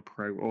is now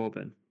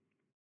pro-Orban.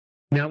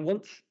 Now,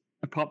 once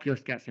a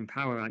populist gets in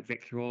power like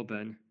Viktor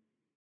Orban,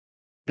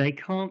 they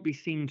can't be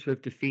seen to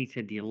have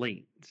defeated the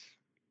elites,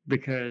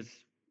 because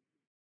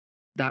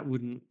that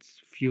wouldn't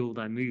fuel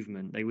their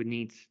movement.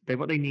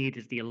 What they need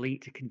is the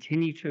elite to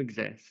continue to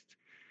exist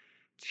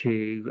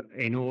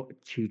in order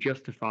to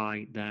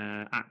justify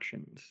their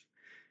actions.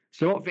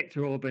 So what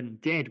Viktor Orban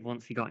did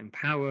once he got in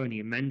power and he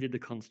amended the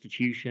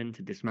constitution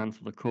to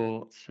dismantle the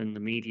courts and the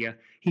media,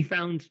 he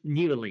found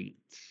new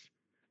elites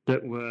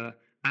that were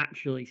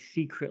actually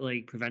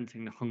secretly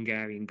preventing the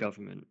Hungarian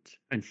government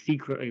and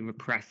secretly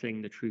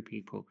repressing the true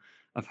people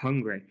of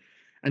Hungary.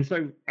 And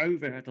so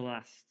over the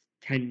last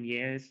 10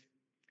 years,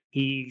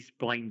 he's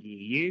blamed the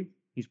EU,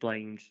 he's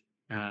blamed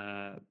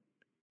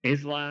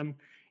Islam,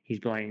 he's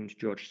blamed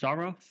George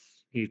Soros,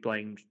 he's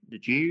blamed the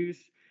Jews,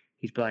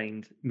 he's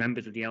blamed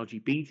members of the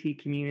LGBT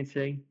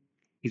community,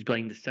 he's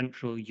blamed the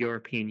Central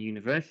European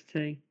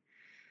University.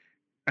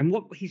 And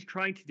what he's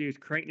trying to do is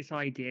create this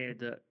idea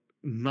that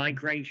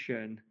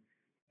migration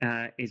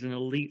is an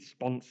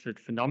elite-sponsored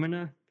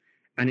phenomena,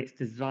 and it's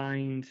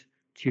designed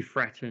to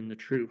threaten the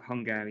true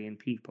Hungarian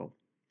people.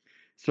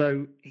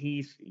 So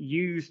he's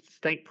used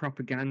state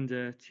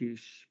propaganda to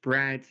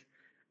spread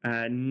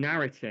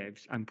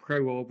narratives and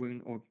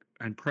pro-Orban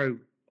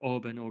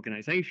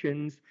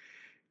organizations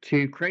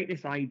to create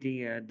this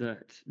idea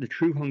that the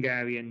true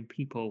Hungarian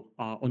people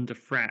are under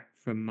threat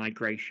from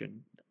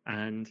migration.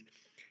 And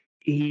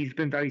he's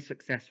been very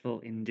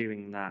successful in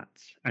doing that,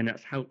 and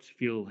that's helped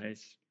fuel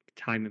his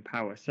time in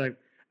power. So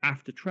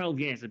after 12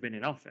 years of being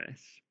in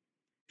office,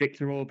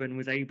 Viktor Orban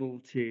was able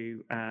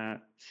to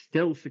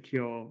still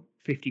secure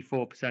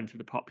 54% of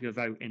the popular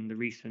vote in the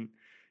recent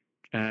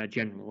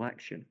general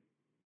election.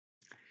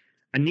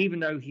 And even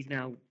though he's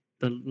now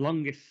the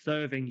longest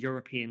serving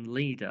European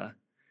leader,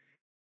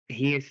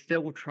 he is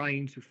still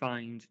trying to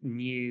find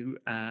new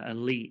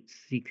elites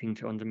seeking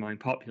to undermine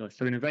populists.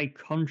 So in a very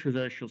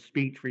controversial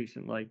speech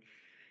recently,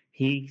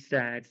 he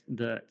said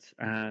that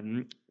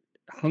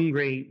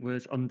Hungary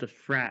was under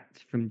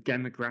threat from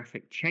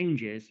demographic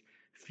changes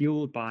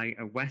fueled by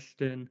a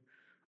Western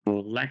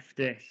or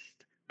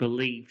leftist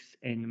beliefs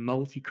in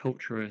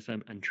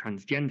multiculturalism and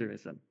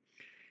transgenderism.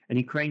 And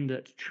he claimed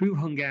that true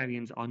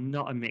Hungarians are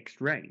not a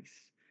mixed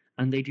race,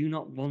 and they do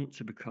not want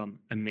to become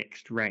a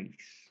mixed race.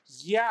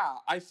 Yeah,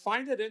 I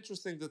find it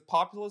interesting that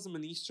populism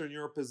in Eastern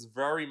Europe is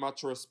very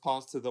much a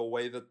response to the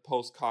way that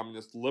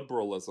post-communist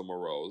liberalism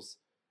arose.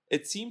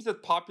 It seems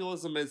that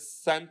populism is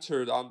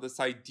centered on this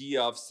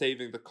idea of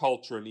saving the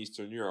culture in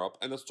Eastern Europe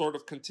and a sort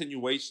of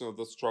continuation of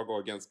the struggle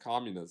against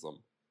communism.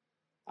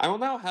 I will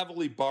now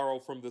heavily borrow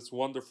from this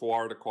wonderful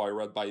article I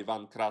read by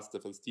Ivan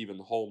Krastev and Stephen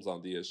Holmes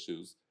on the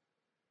issues.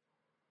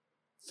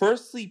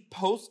 Firstly,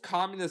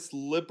 post-communist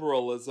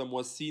liberalism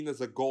was seen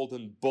as a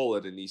golden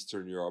bullet in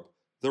Eastern Europe.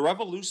 The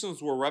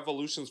revolutions were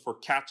revolutions for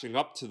catching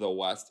up to the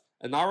West,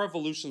 and not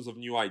revolutions of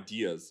new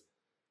ideas.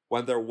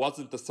 When there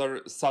wasn't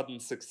the sudden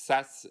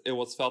success it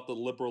was felt that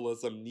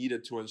liberalism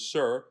needed to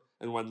ensure,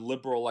 and when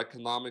liberal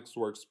economics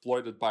were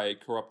exploited by a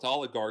corrupt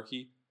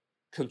oligarchy,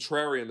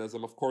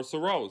 contrarianism of course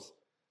arose.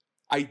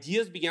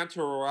 Ideas began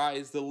to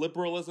arise that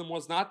liberalism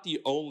was not the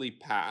only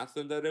path,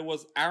 and that it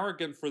was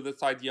arrogant for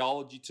this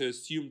ideology to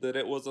assume that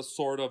it was a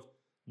sort of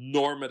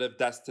normative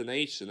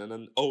destination and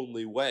an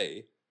only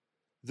way.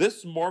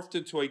 This morphed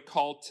into a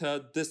call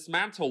to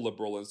dismantle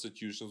liberal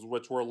institutions,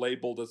 which were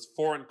labeled as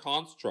foreign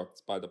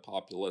constructs by the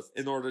populists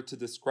in order to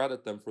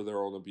discredit them for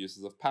their own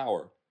abuses of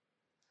power.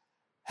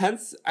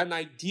 Hence, an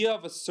idea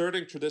of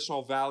asserting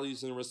traditional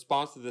values in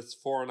response to this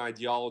foreign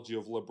ideology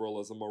of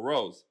liberalism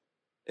arose.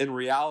 In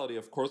reality,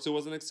 of course, it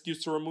was an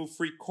excuse to remove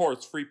free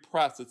courts, free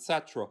press,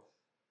 etc.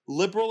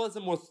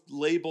 Liberalism was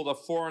labeled a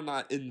foreign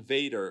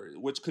invader,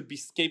 which could be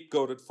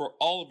scapegoated for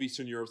all of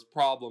Eastern Europe's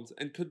problems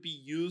and could be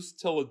used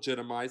to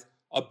legitimize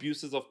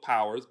abuses of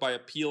powers by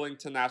appealing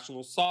to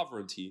national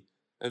sovereignty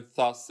and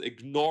thus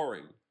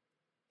ignoring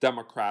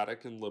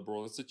democratic and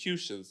liberal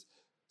institutions.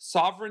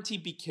 Sovereignty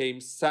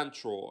became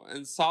central,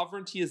 and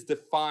sovereignty is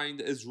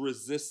defined as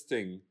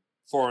resisting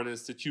foreign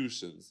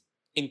institutions,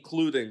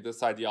 including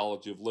this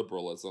ideology of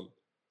liberalism.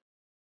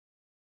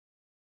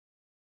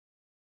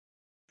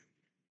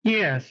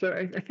 Yeah, so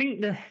I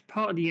think the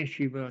part of the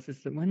issue was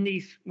is that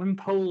when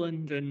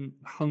Poland and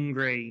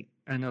Hungary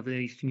and other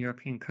Eastern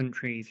European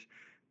countries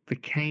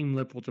became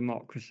liberal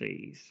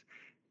democracies,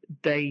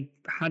 they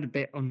had a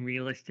bit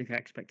unrealistic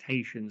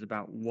expectations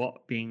about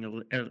what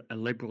being a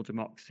liberal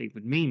democracy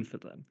would mean for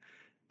them.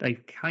 They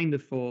kind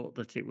of thought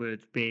that it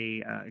would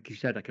be, like you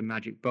said, like a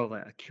magic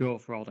bullet, a cure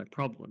for all their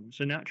problems,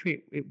 and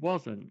actually it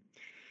wasn't.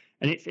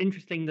 And it's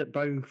interesting that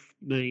both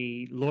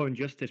the Law and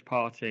Justice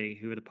Party,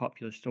 who are the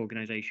populist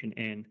organization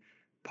in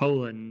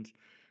Poland,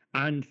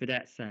 and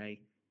Fidesz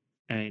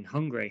in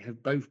Hungary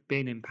have both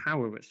been in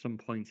power at some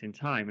point in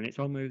time. And it's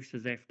almost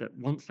as if that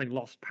once they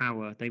lost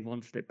power, they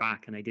wanted it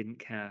back and they didn't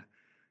care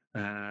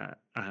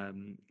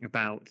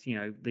about,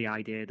 the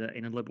idea that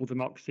in a liberal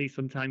democracy,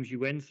 sometimes you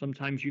win,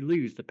 sometimes you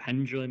lose. The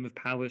pendulum of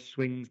power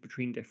swings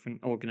between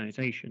different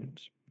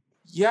organizations.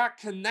 Yeah,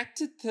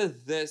 connected to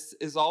this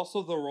is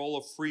also the role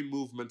of free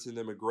movement in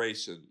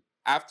immigration.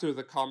 After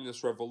the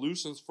communist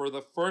revolutions, for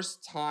the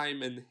first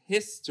time in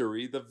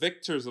history, the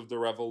victors of the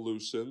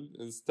revolution,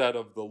 instead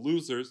of the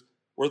losers,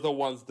 were the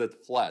ones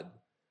that fled.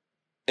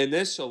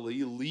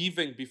 Initially,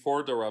 leaving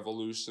before the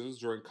revolutions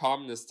during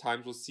communist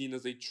times was seen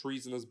as a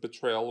treasonous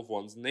betrayal of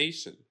one's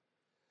nation.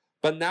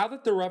 But now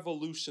that the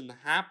revolution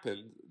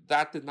happened,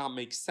 that did not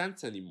make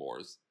sense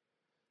anymore.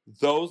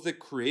 Those that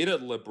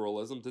created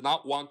liberalism did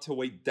not want to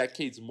wait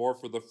decades more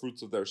for the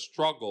fruits of their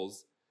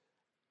struggles.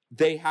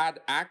 They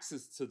had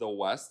access to the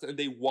West and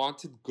they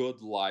wanted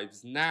good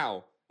lives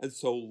now, and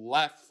so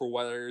left for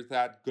where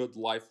that good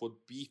life would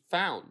be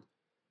found.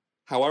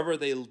 However,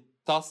 they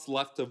thus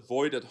left a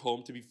void at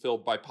home to be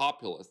filled by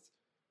populists.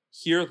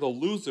 Here, the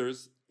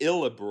losers,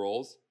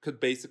 illiberals, could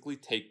basically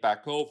take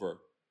back over.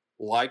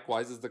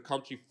 Likewise, as the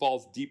country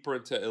falls deeper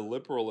into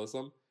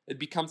illiberalism, it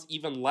becomes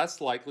even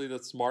less likely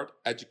that smart,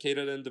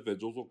 educated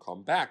individuals will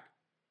come back.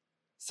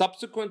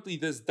 Subsequently,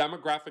 this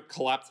demographic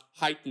collapse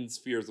heightens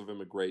fears of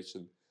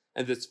immigration,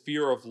 and this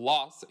fear of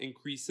loss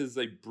increases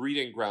a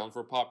breeding ground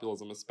for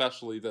populism,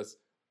 especially this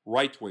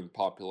right-wing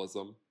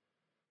populism.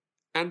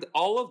 And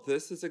all of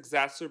this is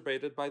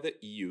exacerbated by the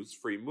EU's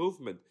free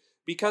movement,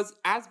 because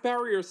as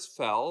barriers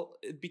fell,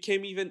 it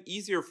became even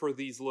easier for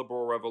these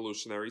liberal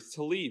revolutionaries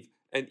to leave,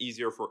 and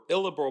easier for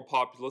illiberal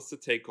populists to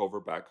take over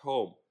back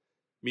home.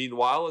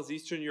 Meanwhile, as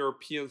Eastern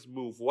Europeans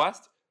move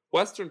west,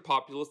 Western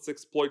populists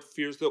exploit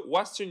fears that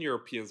Western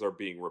Europeans are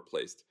being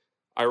replaced.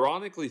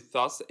 Ironically,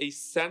 thus, a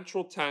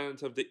central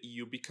tenet of the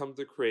EU becomes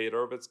the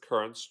creator of its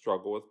current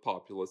struggle with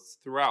populists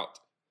throughout.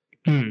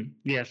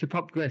 Yeah, so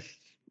populists,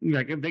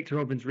 like Viktor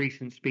Orban's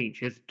recent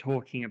speech, is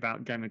talking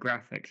about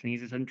demographics, and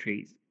he's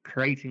essentially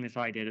creating this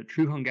idea that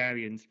true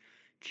Hungarians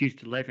choose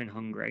to live in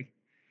Hungary,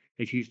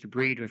 they choose to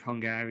breed with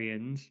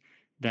Hungarians,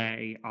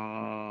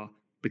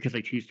 because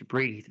they choose to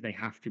breed, they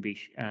have to be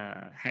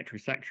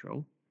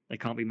heterosexual. They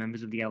can't be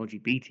members of the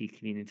LGBT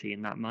community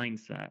in that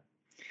mindset.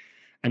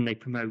 And they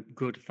promote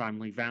good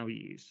family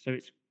values. So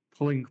it's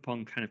pulling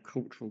upon kind of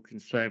cultural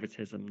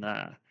conservatism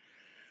there.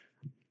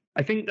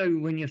 I think, though,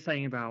 when you're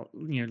saying about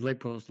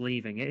liberals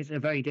leaving, it is a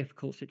very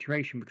difficult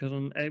situation because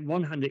on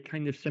one hand, it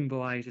kind of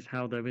symbolises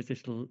how there is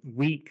this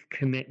weak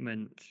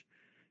commitment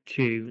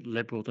to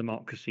liberal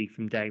democracy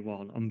from day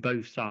one on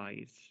both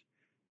sides.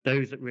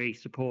 Those that really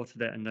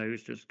supported it and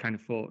those just kind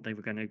of thought they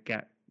were going to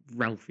get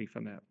wealthy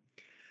from it.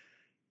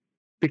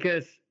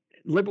 Because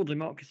liberal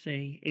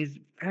democracy is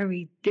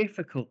very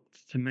difficult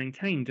to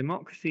maintain.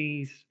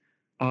 Democracies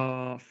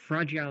are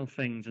fragile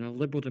things, and a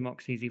liberal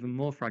democracy is even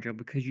more fragile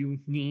because you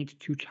need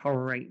to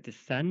tolerate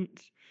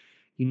dissent.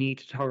 You need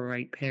to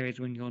tolerate periods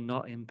when you're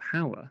not in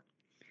power.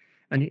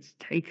 And it's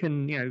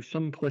taken,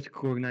 some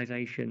political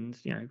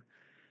organizations,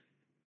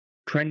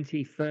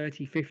 20,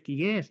 30, 50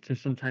 years to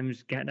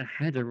sometimes get their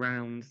head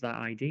around that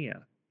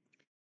idea.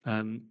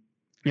 A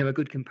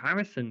good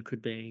comparison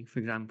could be, for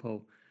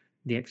example,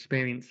 the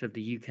experience of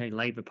the UK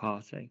Labour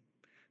Party.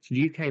 So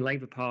the UK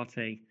Labour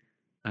Party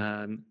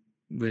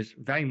was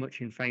very much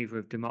in favour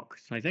of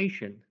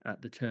democratisation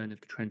at the turn of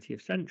the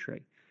 20th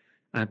century,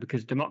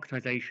 because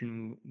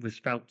democratisation was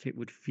felt it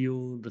would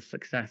fuel the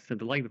success of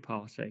the Labour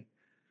Party.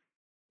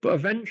 But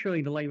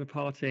eventually the Labour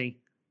Party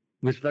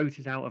was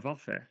voted out of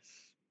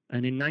office.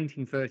 And in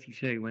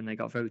 1932, when they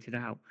got voted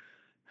out,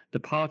 the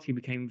party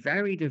became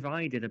very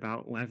divided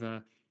about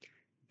whether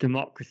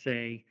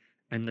democracy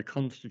and the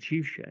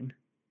constitution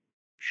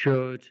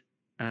should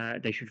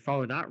they should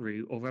follow that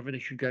route, or whether they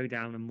should go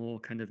down a more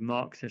kind of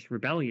Marxist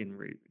rebellion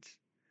route.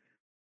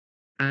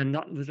 And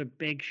that was a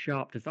big,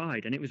 sharp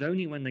divide. And it was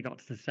only when they got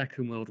to the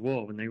Second World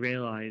War when they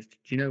realised,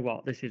 do you know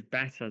what, this is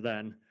better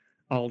than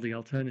all the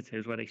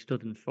alternatives where they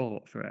stood and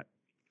fought for it.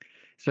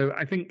 So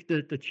I think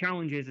the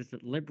challenge is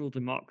that liberal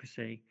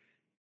democracy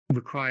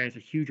requires a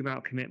huge amount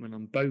of commitment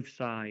on both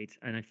sides.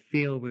 And I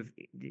feel with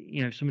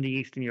some of the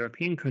Eastern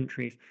European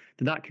countries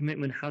that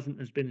commitment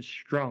hasn't been as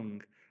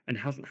strong and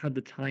hasn't had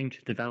the time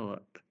to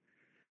develop.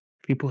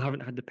 People haven't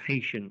had the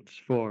patience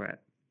for it.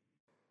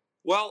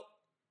 Well,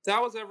 that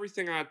was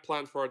everything I had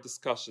planned for our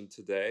discussion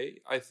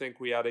today. I think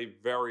we had a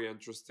very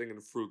interesting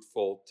and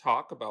fruitful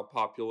talk about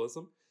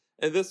populism,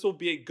 and this will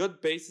be a good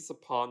basis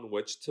upon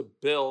which to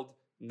build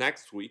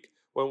next week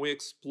when we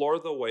explore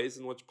the ways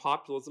in which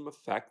populism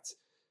affects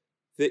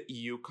the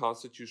EU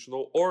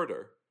constitutional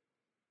order.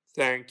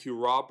 Thank you,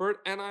 Robert,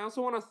 and I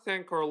also want to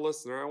thank our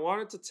listener. I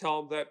wanted to tell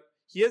him that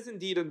he is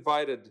indeed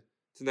invited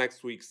to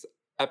next week's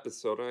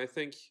episode, and I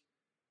think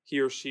he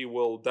or she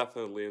will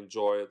definitely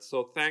enjoy it.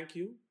 So thank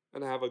you,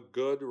 and have a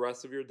good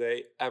rest of your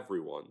day,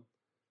 everyone.